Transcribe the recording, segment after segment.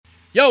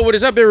Yo, what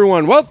is up,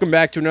 everyone? Welcome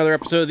back to another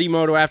episode of the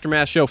Moto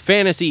Aftermath Show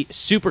Fantasy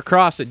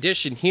Supercross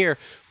Edition here.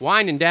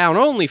 Winding down,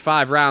 only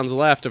 5 rounds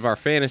left of our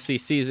fantasy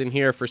season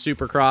here for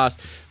Supercross.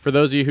 For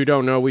those of you who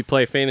don't know, we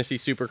play Fantasy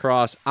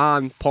Supercross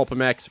on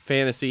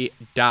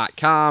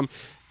PulpMXFantasy.com.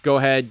 Go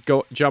ahead,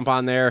 jump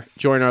on there,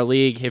 join our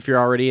league if you're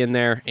already in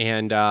there,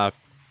 and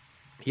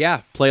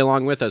play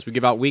along with us. We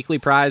give out weekly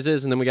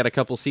prizes, and then we got a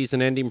couple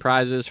season-ending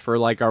prizes for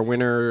like our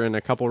winner and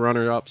a couple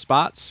runner-up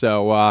spots.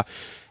 So,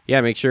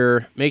 make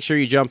sure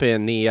you jump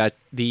in.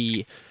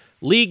 The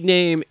league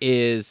name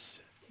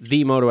is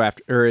Moto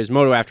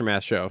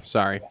Aftermath Show.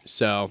 Sorry.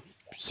 So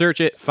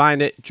search it,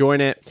 find it,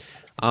 join it,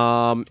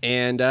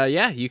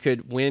 you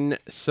could win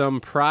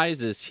some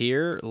prizes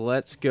here.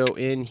 Let's go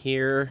in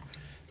here.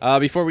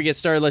 Before we get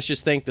started, let's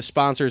just thank the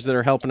sponsors that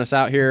are helping us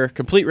out here.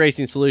 Complete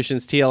Racing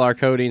Solutions, TLR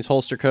Coatings,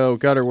 Holster Co.,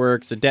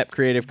 Gutterworks, Adept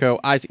Creative Co.,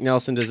 Isaac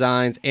Nelson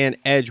Designs, and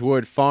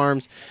Edgewood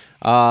Farms.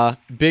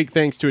 Big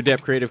thanks to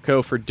Adept Creative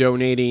Co. for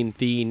donating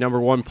the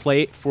 #1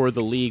 plate for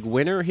the league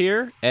winner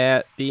here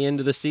at the end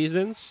of the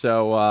season.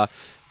 So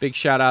big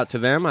shout out to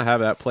them. I have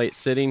that plate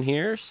sitting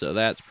here, so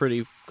that's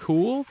pretty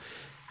cool.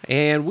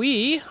 And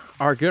we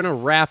are going to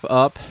wrap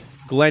up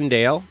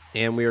Glendale,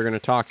 and we are going to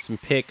talk some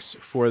picks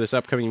for this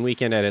upcoming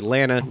weekend at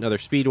Atlanta, another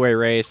speedway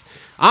race.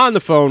 On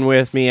the phone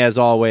with me, as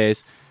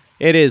always,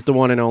 it is the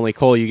one and only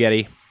Cole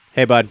Uggetti.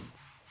 Hey, bud.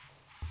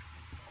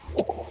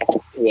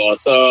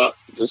 What's up?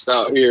 Just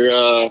out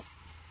here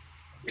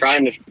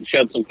trying to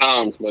shed some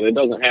pounds, but it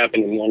doesn't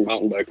happen in one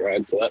mountain bike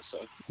ride, so that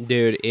sucks.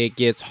 Dude, it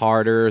gets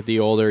harder the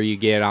older you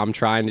get. I'm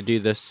trying to do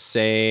the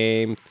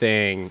same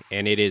thing,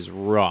 and it is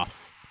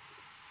rough.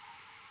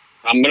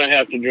 I'm going to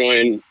have to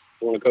join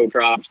one of Coach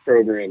Rob's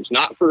programs,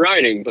 not for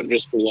riding, but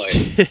just for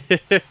life.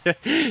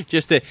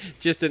 just an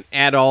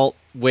adult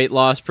weight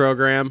loss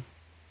program.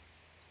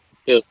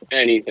 Just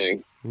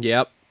anything.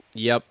 Yep.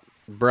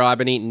 Bro, I've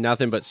been eating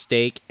nothing but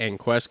steak and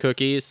Quest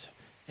cookies,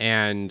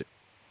 and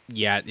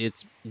yeah,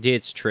 it's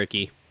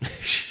tricky.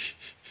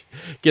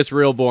 Gets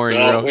real boring,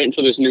 bro. I went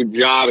to this new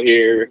job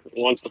here.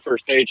 Once the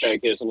first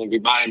paycheck hits, I'm going to be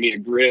buying me a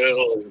grill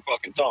or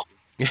fucking something.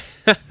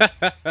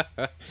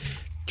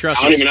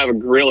 Trust me. I don't even have a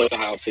grill at the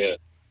house yet.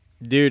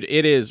 Dude,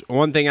 it is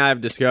one thing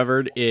I've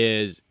discovered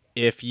is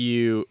if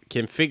you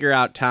can figure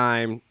out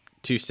time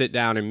to sit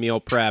down and meal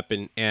prep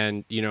and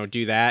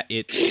do that,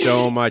 it's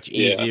so much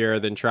easier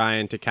than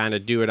trying to kind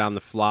of do it on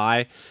the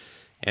fly.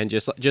 And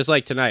just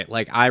like tonight,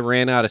 like I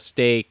ran out of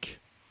steak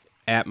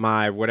at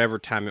my whatever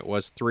time it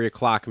was,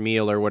 3:00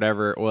 meal or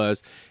whatever it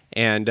was.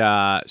 And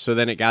so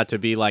then it got to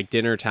be like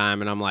dinner time,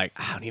 and I'm like,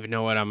 I don't even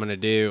know what I'm going to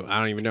do.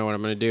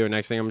 And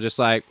next thing I'm just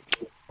like,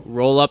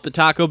 roll up the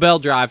Taco Bell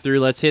drive-thru.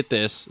 Let's hit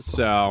this.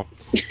 So,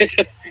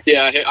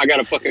 yeah, I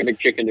got a fucking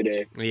McChicken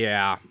today.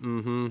 Yeah.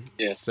 Mm-hmm.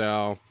 Yeah.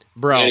 So,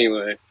 bro.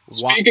 Anyway,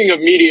 speaking of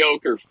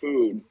mediocre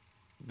food,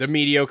 the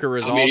mediocre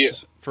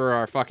results for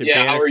our fucking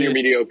fantasies. How are your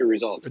mediocre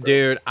results, bro?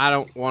 Dude? I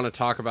don't want to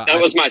talk about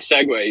that. Was my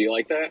segue. You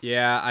like that?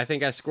 Yeah, I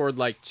think I scored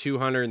like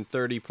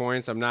 230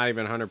 points. I'm not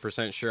even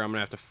 100% sure. I'm gonna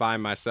have to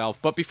find myself.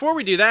 But before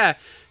we do that,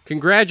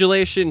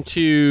 congratulations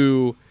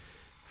to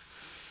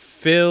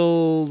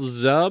Phil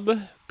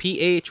Zub.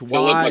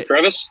 P-H-Y...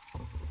 Travis?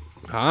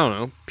 I don't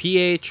know.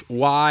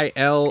 P-H-Y-L-Z-U-B.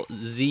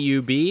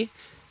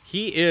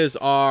 He is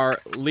our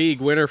league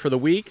winner for the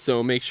week,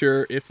 so make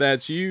sure, if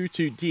that's you,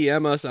 to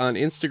DM us on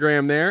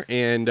Instagram there,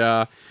 and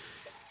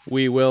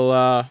we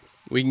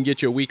can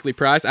get you a weekly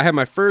prize. I had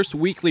my first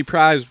weekly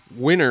prize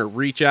winner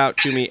reach out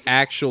to me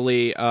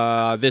actually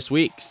this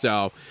week,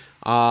 so...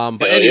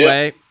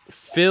 anyway...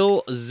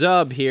 Phil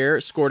Zub here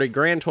scored a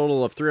grand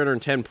total of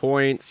 310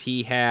 points.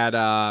 He had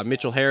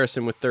Mitchell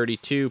Harrison with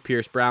 32,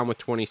 Pierce Brown with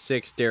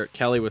 26, Derek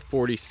Kelly with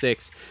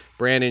 46,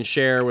 Brandon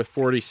Scher with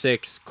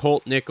 46,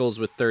 Colt Nichols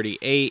with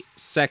 38,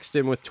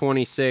 Sexton with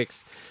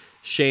 26,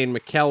 Shane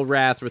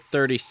McElrath with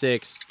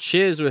 36,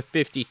 Chiz with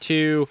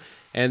 52,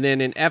 and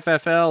then in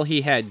FFL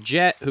he had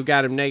Jet, who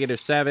got him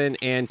 -7,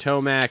 and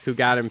Tomac, who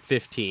got him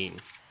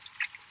 15.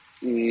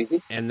 Mm-hmm.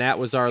 And that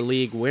was our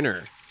league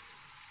winner.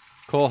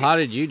 Cole, how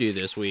did you do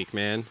this week,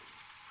 man?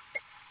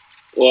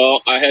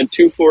 Well, I had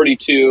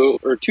 242,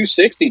 or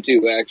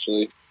 262,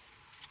 actually,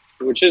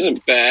 which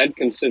isn't bad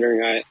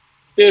considering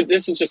Dude,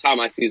 this is just how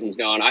my season's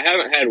gone. I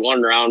haven't had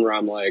one round where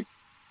I'm like,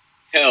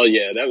 hell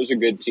yeah, that was a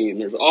good team.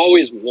 There's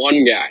always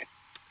one guy.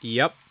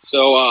 Yep.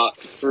 So,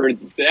 for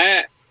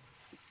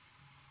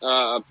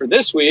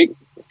this week,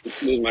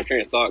 losing my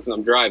train of thought because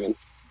I'm driving.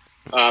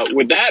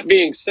 With that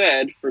being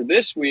said, for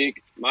this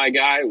week, my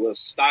guy was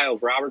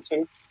Styles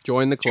Robertson.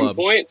 Join the club. 2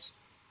 points.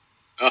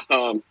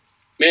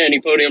 Man, he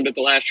podiumed at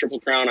the last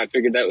Triple Crown. I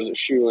figured that was a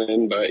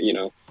shoe-in, but,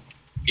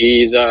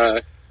 he's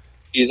on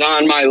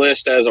my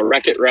list as a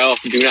Wreck-It Ralph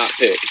do not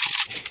pick.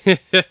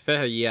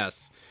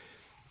 Yes,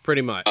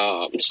 pretty much.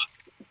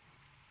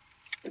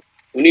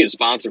 We need a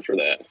sponsor for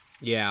that.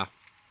 Yeah.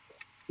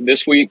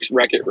 This week's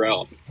Wreck-It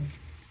Ralph.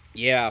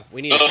 Yeah,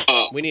 we need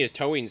a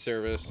towing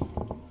service.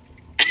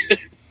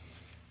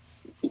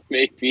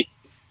 Maybe.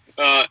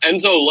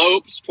 Enzo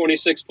Lopes,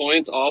 26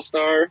 points,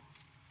 All-Star.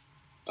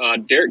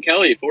 Derek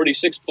Kelly,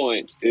 46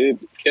 points, dude.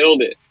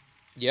 Killed it.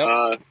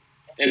 Yep.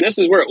 And this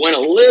is where it went a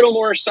little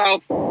more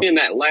south in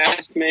that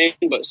last main,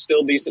 but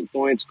still decent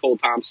points. Cole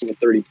Thompson with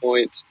 30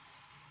 points.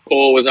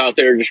 Cole was out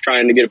there just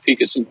trying to get a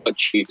peek at some butt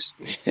cheeks.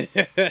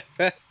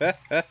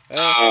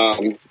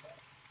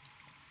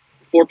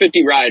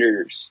 450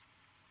 riders.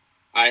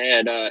 I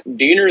had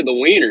Diener the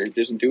Wiener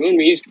just doing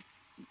me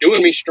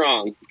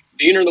strong.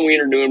 Diener the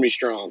Wiener doing me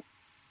strong.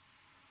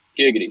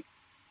 Giggity.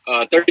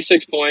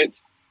 36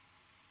 points.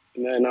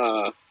 And then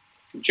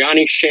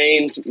Johnny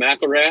Shane's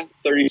McElrath,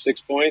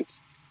 36 points.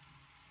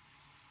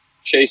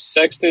 Chase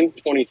Sexton,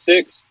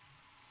 26.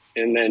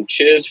 And then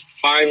Chiz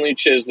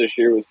this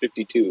year with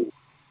 52.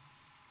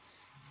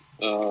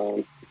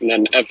 And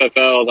then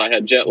FFLs, I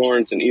had Jet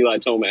Lawrence and Eli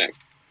Tomac.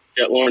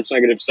 Jet Lawrence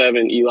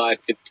 -7, Eli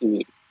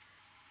 15.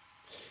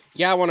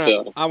 Yeah, I want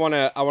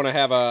to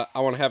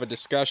have a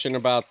discussion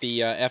about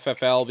the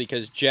FFL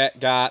because Jet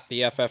got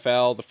the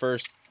FFL the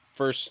first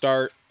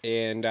start,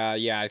 and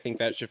I think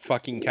that should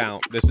fucking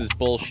count. This is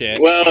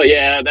bullshit. Well,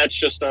 yeah, that's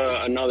just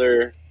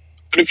another.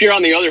 But if you're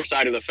on the other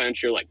side of the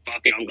fence, you're like,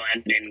 fuck it, I'm glad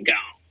it didn't count.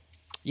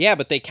 Yeah,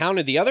 but they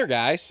counted the other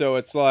guy, so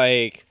it's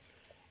like,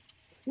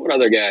 what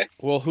other guy?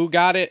 Well, who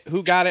got it?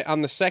 Who got it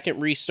on the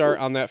second restart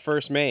on that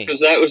first main?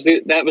 Because that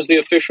was the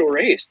official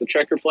race. The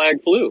checker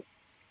flag flew.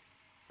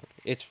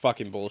 It's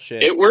fucking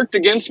bullshit. It worked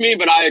against me,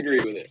 but I agree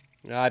with it.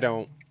 I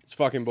don't. It's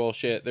fucking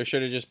bullshit. There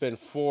should have just been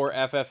 4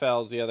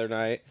 FFLs the other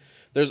night.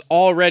 There's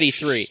already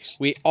 3.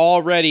 We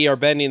already are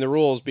bending the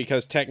rules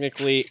because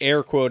technically,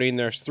 air quoting,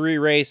 there's 3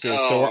 races.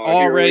 So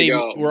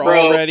we're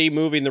already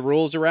moving the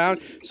rules around.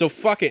 So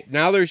fuck it.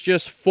 Now there's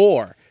just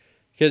 4.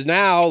 Because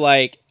now,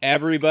 like,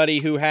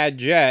 everybody who had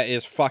Jet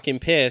is fucking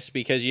pissed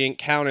because you didn't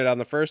count it on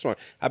the first one.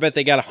 I bet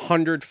they got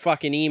 100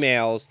 fucking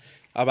emails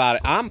about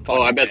it. I'm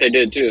fucking I bet pissed.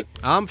 they did too.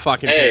 I'm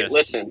fucking pissed.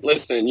 Hey,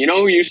 listen. You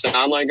know who you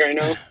sound like right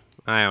now?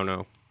 I don't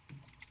know.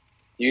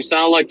 You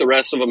sound like the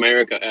rest of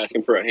America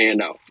asking for a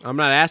handout. I'm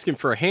not asking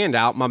for a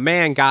handout. My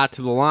man got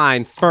to the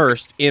line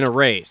first in a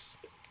race.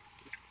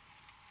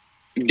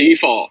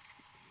 Default.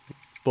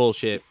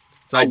 Bullshit.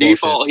 By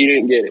default, he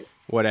didn't get it.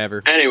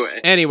 Whatever.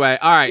 Anyway,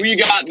 all right. Who you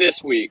got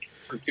this week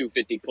for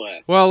 250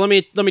 class? Well, let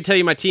me tell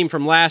you my team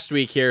from last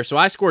week here. So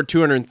I scored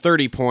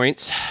 230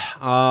 points.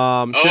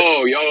 I'm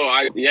sorry,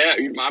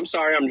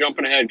 I'm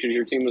jumping ahead because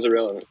your team was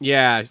irrelevant.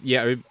 Yeah.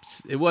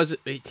 It was.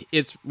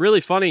 It's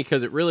really funny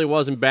because it really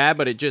wasn't bad,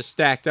 but it just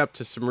stacked up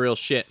to some real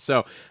shit.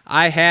 So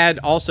I had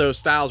also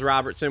Styles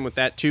Robertson with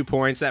that 2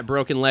 points. That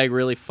broken leg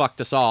really fucked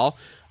us all.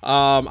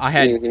 I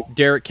had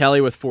Derek Kelly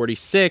with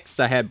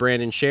 46. I had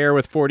Brandon Scher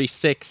with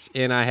 46,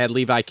 and I had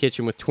Levi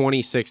Kitchen with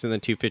 26 in the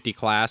 250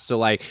 class. So,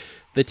 like,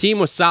 the team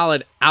was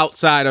solid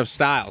outside of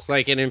Styles.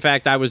 Like, and in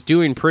fact, I was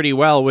doing pretty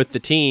well with the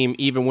team,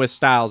 even with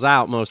Styles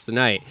out most of the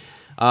night.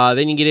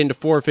 Then you get into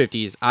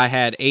 450s. I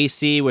had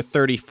AC with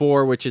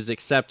 34, which is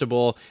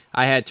acceptable.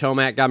 I had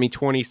Tomac got me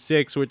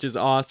 26, which is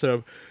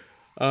awesome.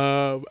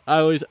 I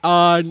was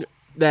on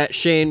that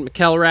Shane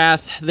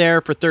McElrath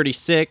there for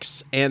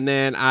 36, and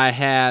then I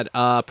had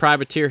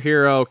Privateer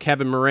Hero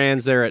Kevin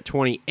Moran's there at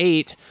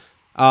 28.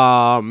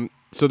 So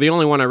the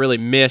only one I really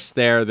missed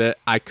there that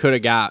I could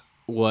have got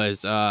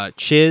was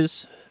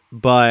Chiz,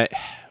 but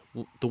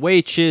the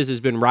way Chiz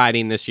has been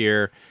riding this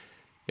year,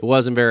 it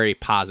wasn't very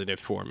positive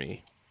for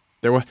me.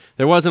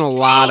 There wasn't a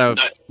lot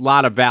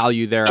of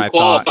value there. I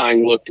thought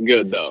qualifying looked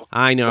good though.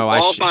 I know.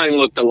 Qualifying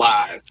looked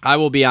alive. I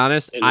will be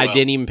honest. I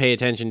didn't even pay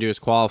attention to his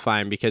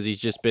qualifying because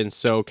he's just been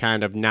so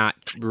kind of not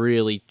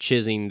really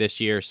chizzing this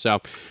year. So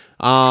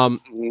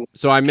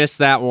I missed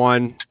that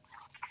one.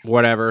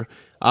 Whatever.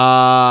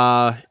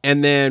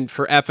 And then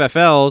for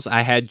FFLs,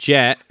 I had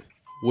Jet,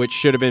 which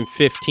should have been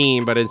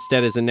 15, but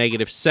instead is a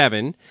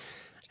 -7.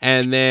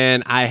 And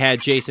then I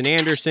had Jason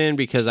Anderson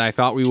because I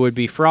thought we would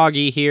be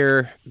froggy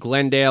here.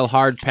 Glendale,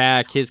 hard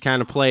pack, his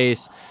kind of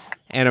place.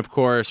 And, of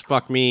course,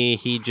 fuck me,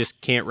 he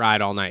just can't ride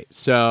all night.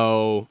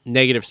 So,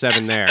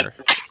 -7 there.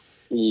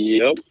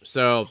 Yep.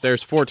 So,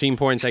 there's 14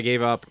 points I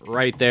gave up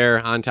right there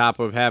on top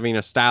of having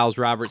a Styles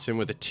Robertson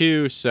with a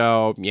 2.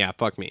 So, yeah,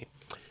 fuck me.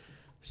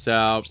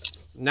 So,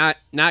 not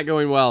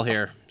going well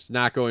here. It's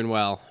not going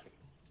well.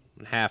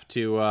 Have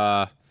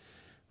to,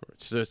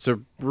 it's a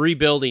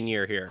rebuilding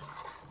year here.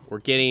 We're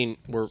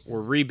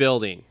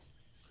rebuilding.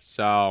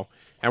 So,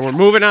 and we're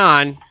moving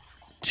on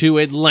to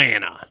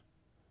Atlanta.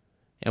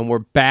 And we're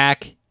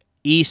back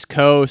East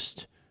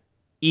Coast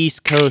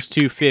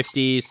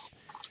 250s.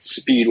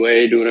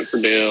 Speedway, doing it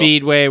for Dale.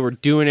 Speedway, we're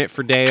doing it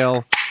for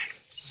Dale.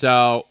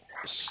 So,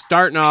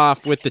 starting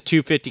off with the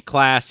 250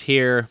 class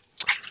here,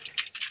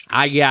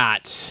 I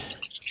got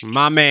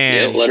my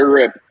man. Yeah, let her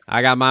rip.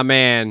 I got my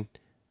man,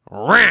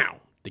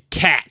 the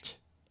Cat.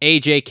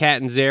 AJ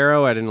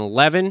Catanzaro at an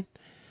 11.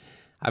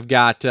 I've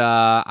got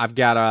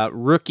a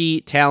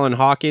rookie Talon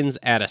Hawkins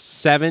at a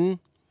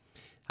 7.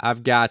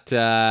 I've got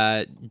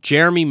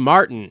Jeremy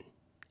Martin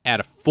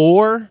at a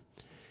 4,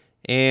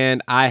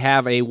 and I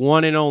have a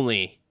one and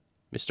only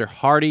Mr.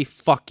 Hardy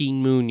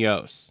fucking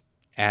Munoz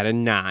at a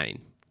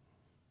 9.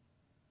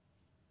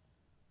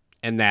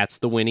 And that's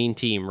the winning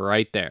team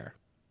right there.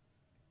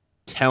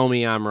 Tell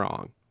me I'm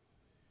wrong.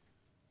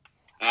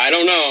 I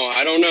don't know.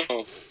 I don't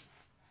know.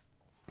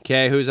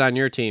 Okay, who's on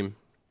your team?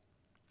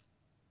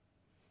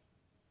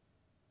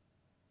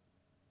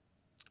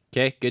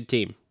 Okay, good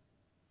team.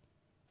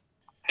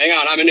 Hang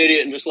on, I'm an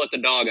idiot and just let the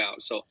dog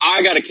out. So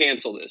I got to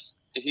cancel this.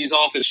 He's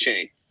off his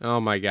chain.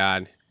 Oh my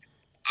God.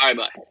 All right,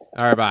 bye.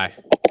 All right, bye.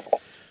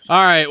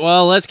 All right,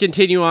 well, let's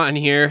continue on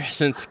here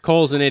since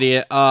Cole's an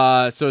idiot.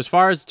 So as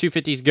far as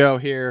 250s go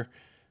here,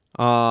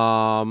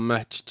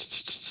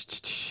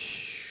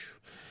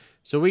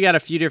 so we got a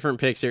few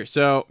different picks here.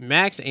 So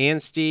Max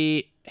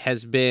Anstey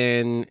has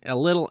been a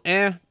little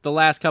the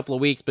last couple of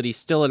weeks, but he's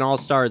still an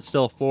all-star. It's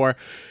still a 4.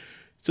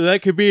 So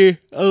that could be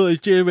a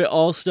legitimate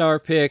all-star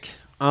pick.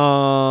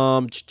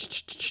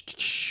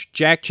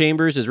 Jack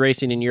Chambers is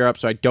racing in Europe,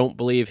 so I don't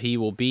believe he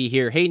will be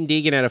here. Hayden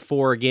Deegan at a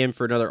 4 again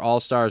for another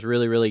all-star is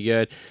really, really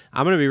good.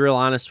 I'm going to be real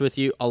honest with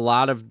you. A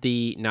lot of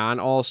the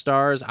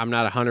non-all-stars I'm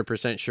not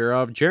 100% sure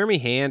of. Jeremy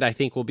Hand, I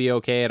think, will be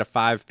okay at a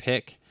 5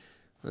 pick.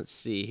 Let's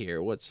see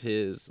here. What's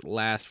his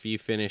last few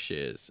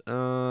finishes?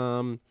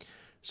 So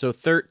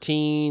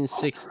 13,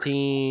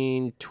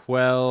 16,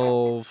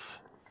 12...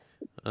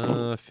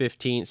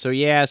 15. So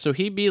yeah, so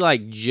he'd be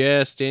like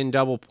just in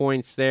double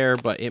points there,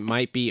 but it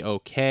might be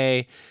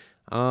okay.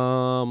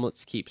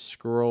 Let's keep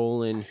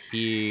scrolling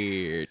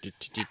here.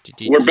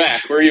 We're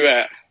back. Where are you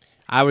at?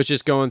 I was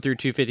just going through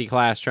 250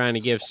 class trying to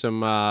give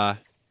some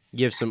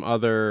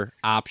other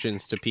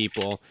options to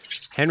people.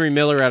 Henry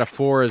Miller at a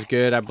 4 is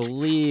good. I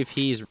believe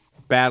he's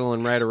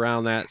battling right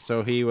around that.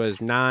 So he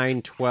was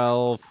 9,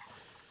 12,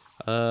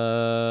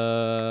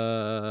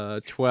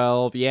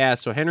 12. Yeah,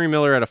 so Henry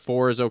Miller at a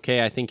 4 is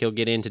okay. I think he'll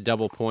get into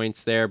double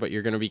points there, but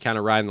you're going to be kind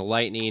of riding the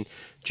lightning.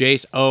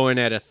 Jace Owen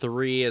at a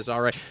 3 is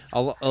all right.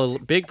 A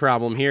big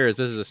problem here is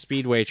this is a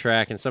speedway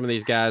track, and some of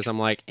these guys I'm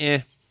like,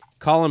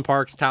 Colin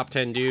Parks, top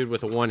 10 dude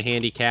with a 1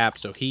 handicap,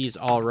 so he's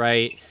all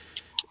right.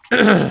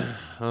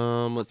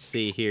 Let's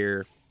see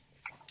here.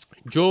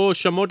 Joe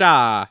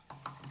Shimoda.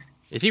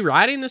 Is he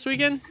riding this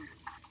weekend?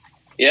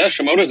 Yeah,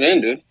 Shimoda's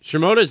in, dude.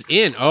 Shimoda's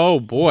in. Oh,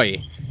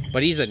 boy.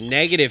 But he's a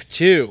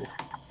 -2.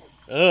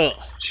 Ugh.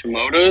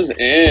 Shimoda's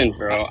in,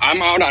 bro.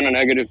 I'm out on a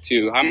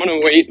 -2. I'm going to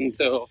wait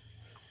until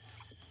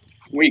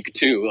week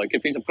 2. Like,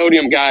 if he's a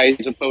podium guy,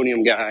 he's a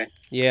podium guy.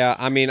 Yeah,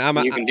 I mean,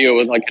 you can deal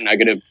with, like, a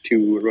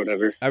 -2 or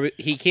whatever.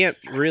 He can't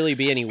really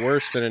be any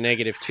worse than a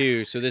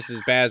 -2, so this is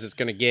as bad as it's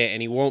going to get,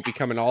 and he won't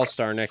become an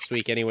all-star next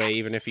week anyway,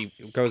 even if he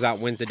goes out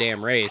and wins the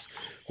damn race,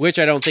 which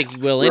I don't think he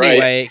will anyway.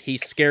 Right.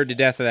 He's scared to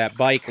death of that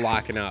bike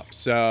locking up,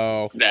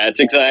 so... That's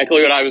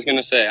exactly what I was going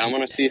to say. I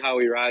want to see how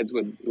he rides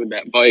with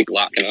that bike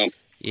locking up.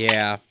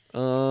 Yeah.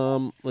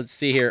 Let's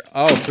see here.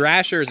 Oh,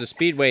 Thrasher is a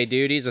speedway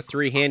dude. He's a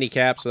 3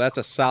 handicap, so that's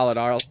a solid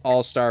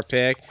all-star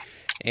pick.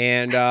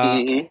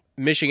 And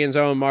Michigan's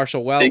own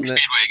Marshall Welton. Big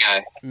speedway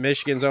guy.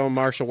 Michigan's own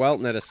Marshall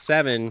Welton at a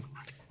 7.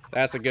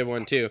 That's a good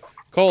one too.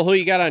 Cole, who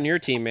you got on your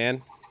team,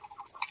 man?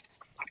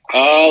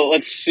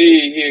 Let's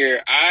see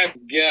here. I've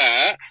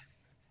got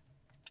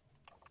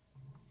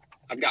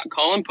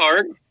Colin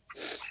Park,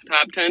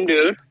 top 10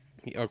 dude.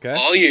 Okay.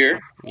 All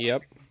year.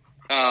 Yep.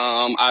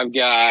 I've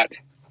got...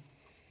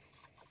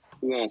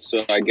 Who else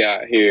do I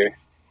got here?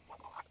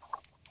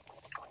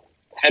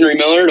 Henry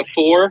Miller to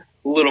 4,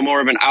 a little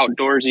more of an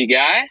outdoorsy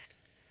guy.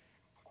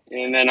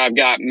 And then I've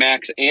got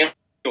Max Amp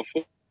to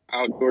 4,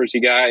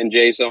 outdoorsy guy, and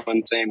Jason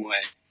same way.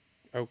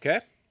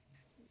 Okay.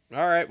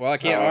 All right. Well, I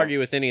can't argue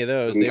with any of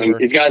those.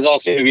 These guys all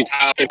seem to be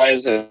top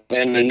guys, and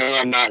I know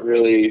I'm not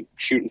really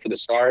shooting for the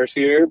stars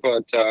here,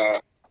 but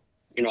I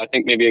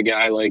think maybe a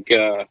guy like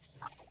I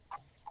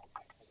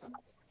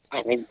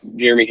don't know,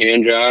 Jeremy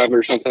Handjob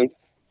or something.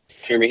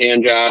 Jeremy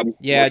Handjob,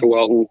 yeah, Michael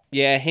Welton.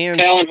 Yeah,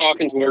 Talon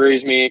Hawkins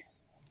worries me.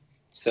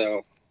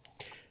 So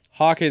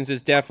Hawkins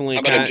is definitely.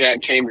 How about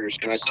Jack Chambers?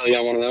 Can I sell you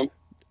on one of them?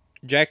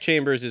 Jack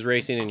Chambers is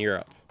racing in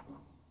Europe.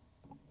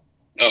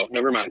 Oh,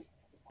 never mind.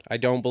 I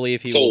don't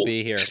believe he will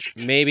be here.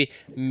 Maybe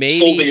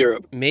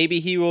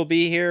he will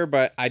be here,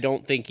 but I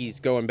don't think he's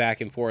going back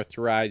and forth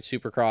to ride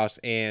Supercross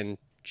and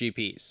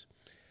GPs.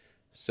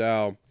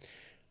 So,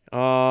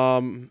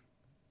 all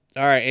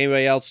right.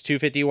 Anybody else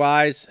 250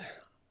 wise?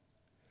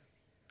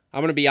 I'm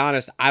going to be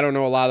honest. I don't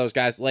know a lot of those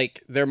guys.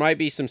 Like, there might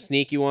be some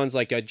sneaky ones,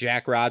 like a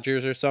Jack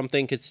Rogers or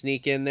something could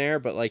sneak in there,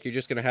 but like you're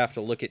just going to have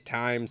to look at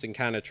times and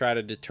kind of try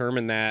to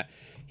determine that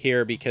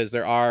here because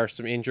there are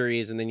some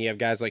injuries, and then you have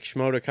guys like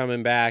Shimoda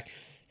coming back,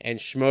 and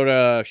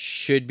Shimoda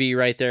should be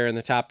right there in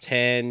the top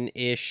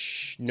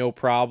 10-ish, no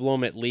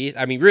problem at least.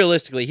 I mean,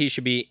 realistically, he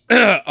should be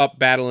up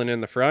battling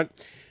in the front,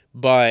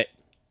 but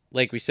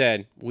like we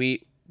said,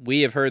 we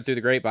have heard through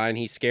the grapevine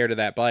he's scared of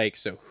that bike,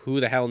 so who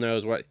the hell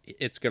knows what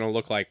it's going to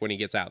look like when he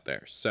gets out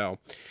there. So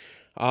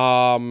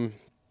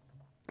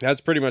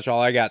that's pretty much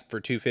all I got for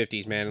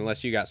 250s, man,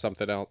 unless you got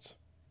something else.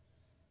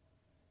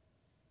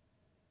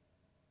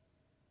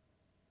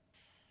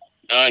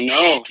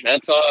 No,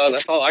 that's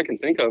all I can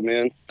think of,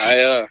 man.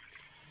 I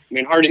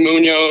mean, Hardy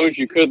Munoz,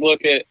 you could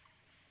look at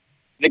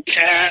the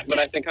Cat, but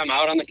I think I'm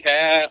out on the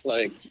Cat.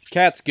 Like,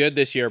 Cat's good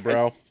this year,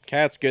 bro.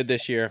 Cat's good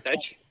this year.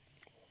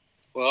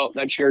 Well,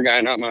 that's your guy,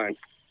 not mine.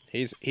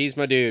 He's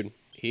my dude.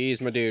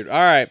 He's my dude. All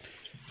right.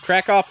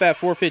 Crack off that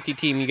 450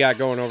 team you got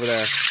going over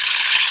there.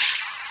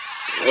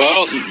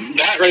 Well,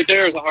 that right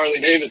there is a Harley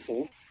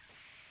Davidson.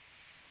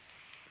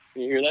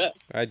 Can you hear that?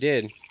 I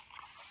did.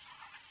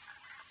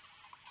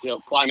 Yep,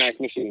 Climax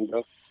machine,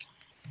 bro.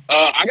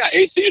 I got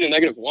AC to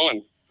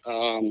 -1.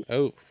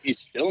 Oh. He's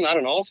still not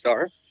an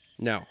all-star.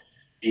 No.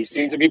 He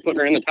seems to be putting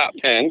her in the top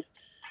 10.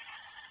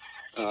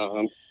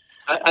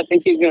 I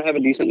think he's going to have a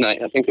decent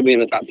night. I think he'll be in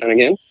the top 10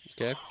 again.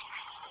 Okay.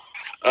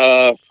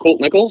 Colt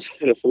Nichols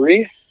hit a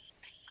 3.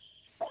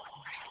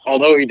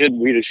 Although he did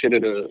weed a shit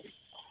at a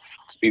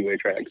speedway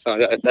track. So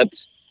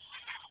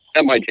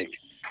that might change.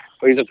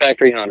 But he's a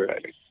factory Honda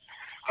rider.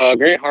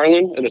 Grant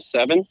Harlan at a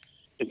 7.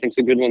 I think's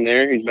a good one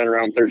there. He's been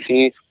around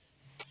 13th.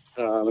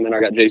 And then I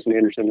got Jason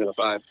Anderson at a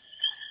 5.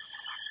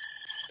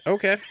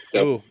 Okay.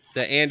 Yep. Ooh,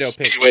 the Ando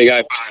pick. Speedway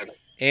guy 5.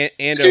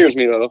 Scares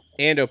me, though.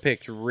 Ando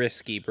picked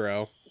risky,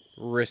 bro.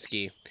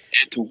 Risky.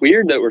 It's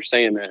weird that we're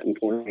saying that in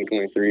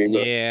 2023.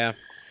 But Yeah.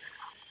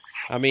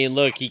 I mean,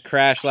 look, he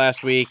crashed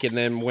last week and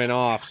then went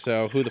off,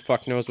 so who the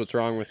fuck knows what's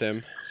wrong with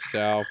him. So,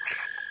 all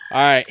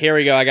right, here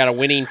we go. I got a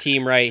winning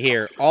team right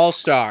here.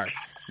 All-star,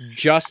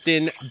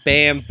 Justin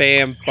Bam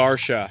Bam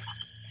Barsha.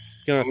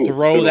 Gonna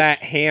throw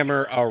that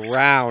hammer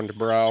around,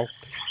 bro.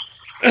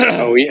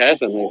 Oh, he has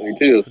been lately,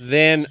 too.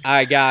 Then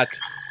I got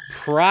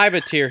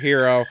privateer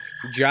hero,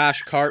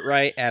 Josh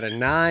Cartwright at a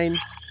 9.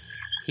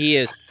 He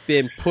has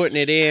been putting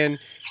it in.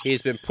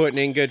 He's been putting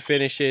in good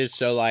finishes,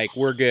 so like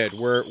we're good.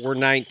 We're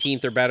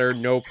 19th or better,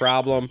 no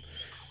problem.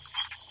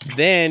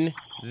 Then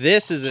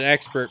this is an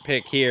expert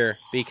pick here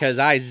because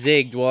I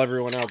zigged while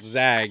everyone else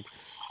zagged.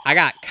 I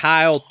got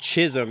Kyle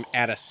Chisholm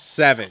at a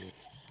 7.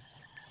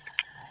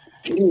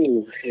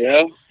 Ooh,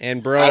 yeah.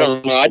 And bro, I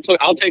don't know.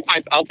 I'll take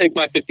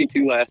my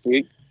 52 last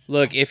week.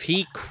 Look, if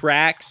he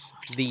cracks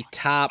the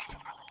top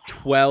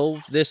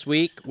 12 this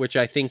week, which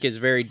I think is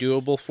very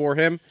doable for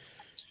him,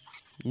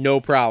 no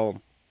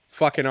problem.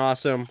 Fucking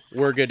awesome.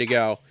 We're good to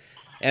go.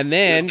 And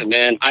then... Listen,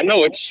 man, I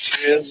know it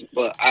is,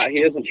 but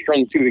he hasn't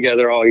strung 2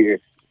 together all year.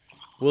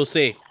 We'll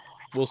see.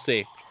 We'll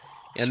see.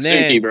 And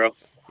then... Stinky, bro.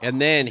 And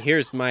then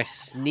here's my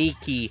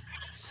sneaky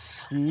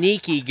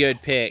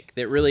good pick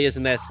that really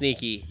isn't that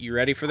sneaky. You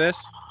ready for this?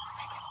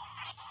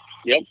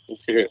 Yep,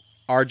 let's hear it.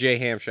 RJ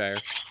Hampshire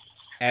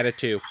at a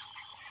 2.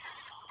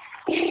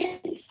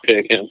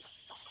 Pick him.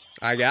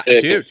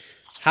 Dude,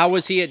 how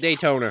was he at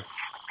Daytona?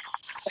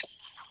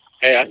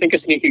 Hey, I think a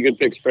sneaky good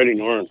pick's Freddie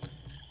Norman.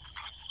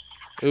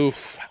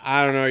 Oof,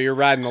 I don't know. You're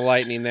riding the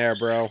lightning there,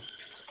 bro.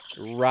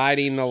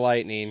 Riding the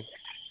lightning.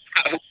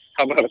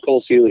 How about a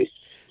Cole Seeley?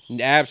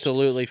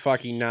 Absolutely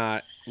fucking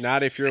not.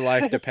 Not if your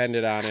life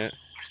depended on it.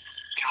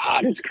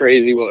 God, it's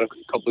crazy what a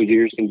couple of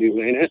years can do,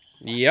 ain't it?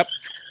 Yep.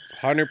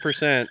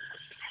 100%.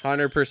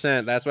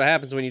 100%. That's what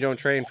happens when you don't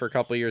train for a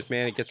couple of years,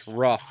 man. It gets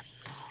rough.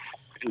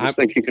 I just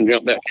think you can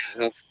jump back.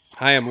 Huh?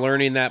 I am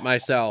learning that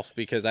myself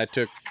because I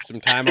took some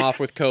time off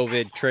with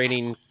COVID,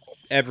 training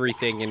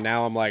everything, and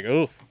now I'm like,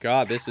 oh,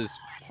 God, this is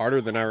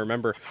harder than I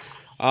remember.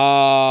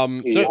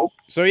 So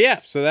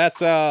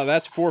that's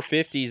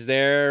 450s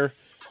there.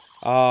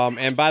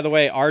 And by the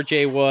way,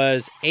 RJ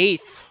was 8th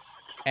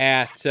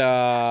at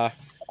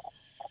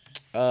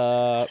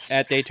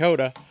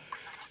Daytona.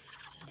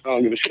 I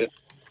don't give a shit.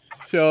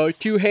 So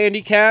 2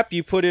 handicap,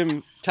 you put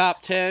him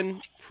top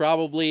 10,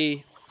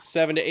 probably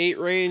 7 to 8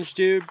 range,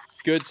 dude.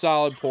 Good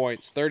solid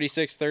points.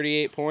 36,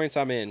 38 points,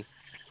 I'm in.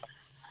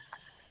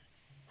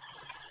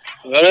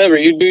 Whatever,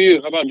 you do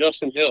you. How about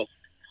Justin Hill?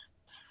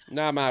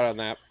 No, I'm out on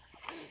that.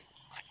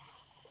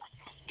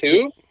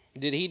 2?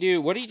 Did he do,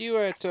 what did he do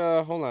at,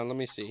 hold on, let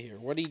me see here.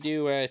 What did he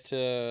do at,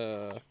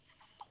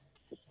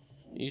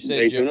 you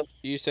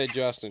said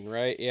Justin,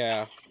 right?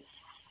 Yeah.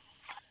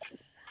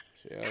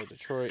 So,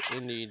 Detroit,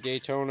 Indy,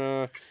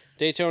 Daytona.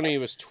 Daytona, he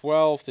was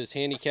 12th. His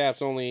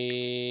handicap's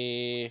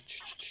only...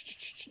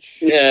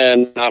 Yeah,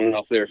 not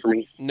enough there for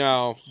me.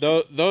 No.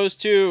 Those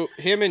two,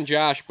 him and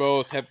Josh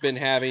both have been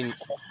having,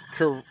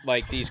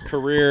 these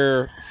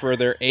career, for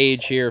their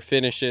age here,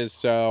 finishes.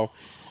 So,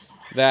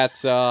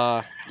 that's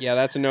a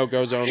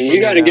no-go zone for me.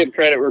 You got to give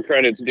credit where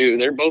credit's due.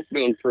 They're both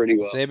doing pretty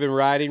well. They've been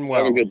riding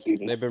well. Having a good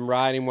season. They've been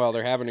riding well.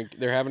 They're having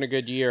a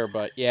good year,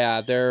 but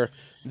yeah, they're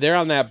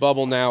on that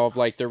bubble now of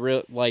like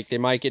they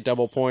might get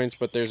double points,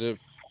 but there's a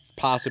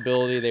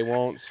possibility they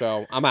won't.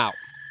 So I'm out.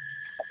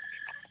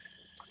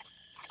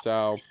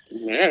 So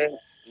yeah.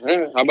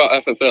 How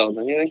about FFL?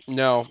 Anything?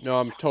 No,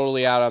 I'm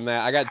totally out on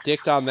that. I got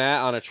dicked on that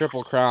on a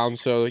Triple Crown,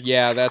 so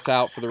yeah, that's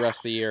out for the rest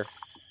of the year.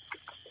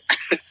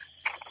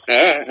 All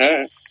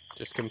right.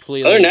 Just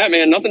completely. Other than that,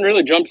 man, nothing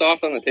really jumps off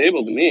on the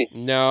table to me.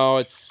 No,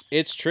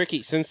 it's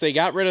tricky. Since they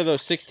got rid of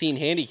those 16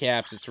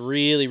 handicaps, it's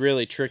really,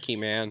 really tricky,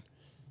 man.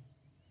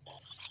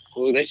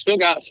 Well, they still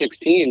got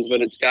 16s,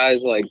 but it's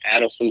guys like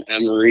Addison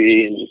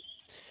Emery and...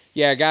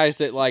 Yeah, guys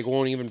that like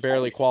won't even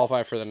barely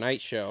qualify for the night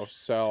show,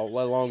 so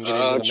let alone get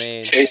into the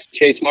main.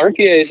 Chase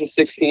Marquier is a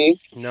 16.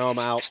 No, I'm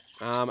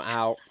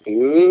out.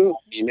 Ooh,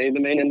 he made the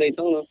main in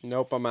Daytona.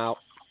 Nope, I'm out.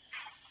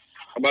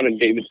 How about a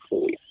David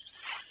Foley?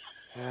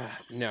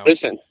 No.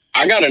 Listen,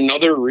 I got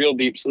another real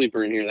deep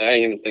sleeper in here that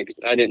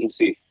I didn't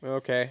see.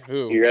 Okay.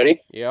 Who? You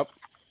ready? Yep.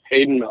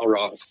 Hayden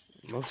Melrose.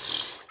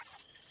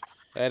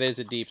 That is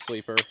a deep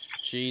sleeper.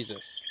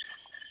 Jesus.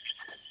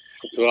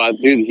 Well,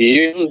 dude,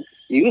 he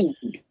was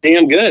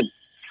damn good.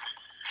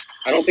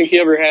 I don't think he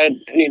ever had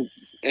any.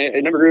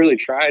 I never really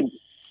tried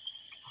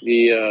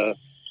the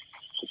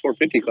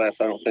 450 class.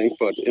 I don't think,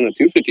 but in the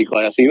 250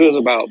 class, he was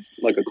about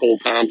like a Cole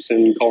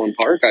Thompson, Colin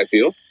Park. I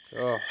feel.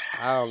 Oh,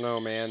 I don't know,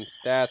 man.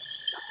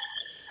 That's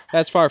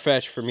far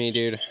fetched for me,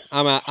 dude.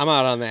 I'm out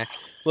on that.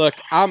 Look,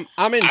 I'm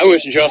in. I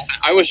wish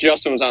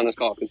Justin was on this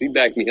call because he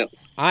backed me up.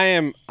 I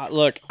am.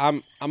 Look,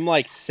 I'm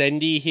like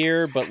Sendy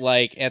here, but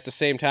like at the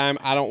same time,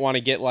 I don't want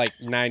to get like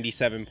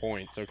 97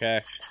 points.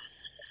 Okay.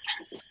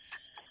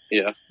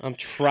 Yeah. I'm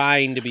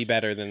trying to be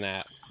better than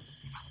that.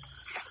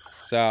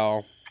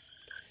 So,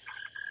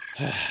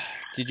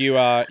 did you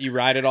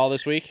ride it all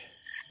this week?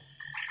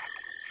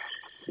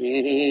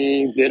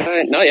 Did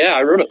I? No, yeah,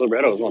 I rode at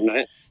Loretto's one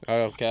night.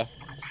 Oh, okay.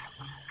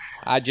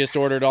 I just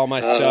ordered all my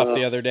stuff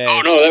the other day.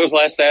 Oh no, that was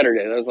last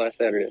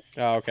Saturday.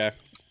 Oh, okay.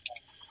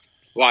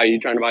 Why, are you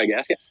trying to buy a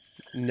gas yet?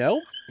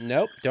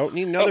 Nope. Don't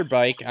need another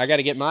bike. I got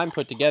to get mine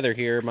put together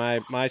here.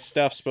 My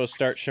stuff's supposed to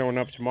start showing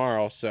up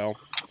tomorrow, so.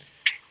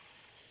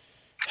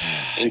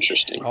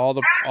 Interesting. All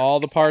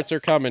the parts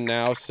are coming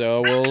now,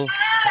 so we'll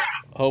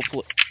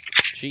hopefully.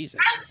 Jesus.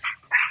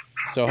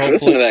 So hopefully.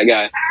 Listen to that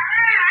guy.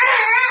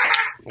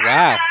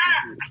 Wow.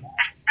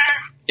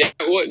 Yeah.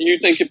 What you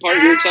think?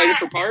 You're excited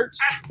for parts?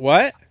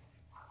 What?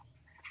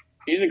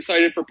 He's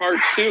excited for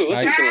parts too.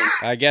 Listen to him.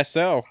 I guess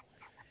so.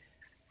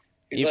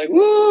 He's like,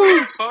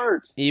 woo,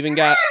 parts. Even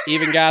got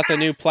the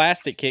new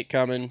plastic kit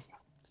coming.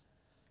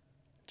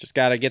 Just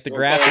got to get the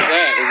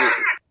graphics.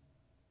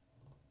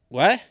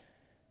 What?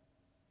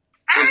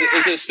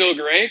 Is it still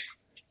gray?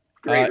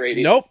 Great.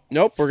 Nope.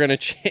 We're gonna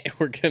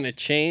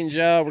change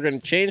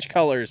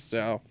colors.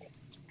 So.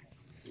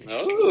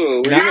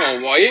 Oh, we're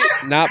going white.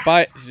 Not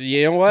by.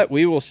 You know what?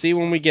 We will see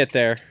when we get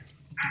there.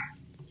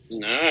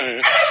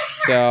 Nice.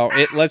 So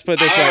let's put it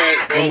this way. All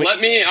right. Well,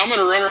 I'm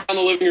gonna run around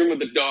the living room with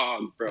the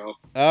dog, bro.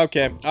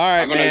 Okay. All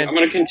right, man. I'm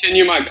gonna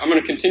continue my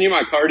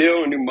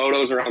cardio and do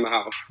motos around the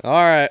house. All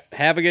right.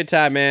 Have a good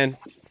time, man.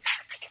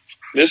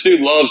 This dude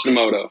loves the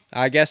moto.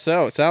 I guess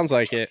so. It sounds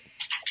like it.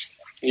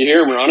 You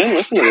hear him running?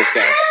 Listen to this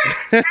guy.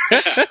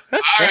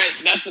 All right.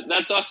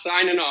 That's us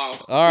signing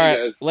off. All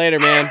right. Later,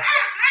 man.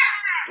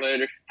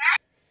 Later.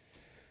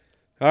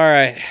 All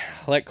right.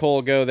 Let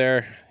Cole go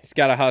there. He's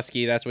got a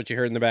husky. That's what you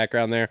heard in the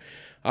background there.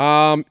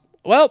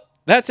 Well,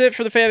 that's it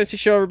for the fantasy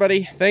show,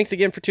 everybody. Thanks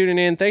again for tuning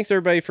in. Thanks,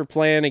 everybody, for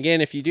playing.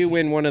 Again, if you do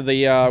win one of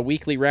the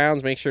weekly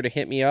rounds, make sure to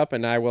hit me up,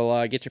 and I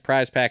will get your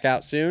prize pack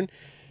out soon.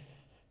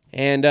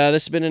 And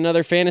this has been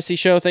another fantasy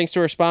show. Thanks to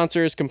our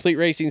sponsors, Complete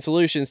Racing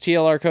Solutions,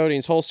 TLR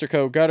Coatings, Holster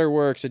Co., Gutter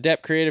Works,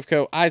 Adept Creative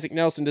Co., Isaac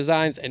Nelson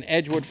Designs, and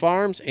Edgewood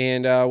Farms.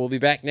 And we'll be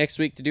back next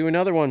week to do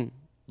another one.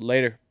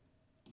 Later.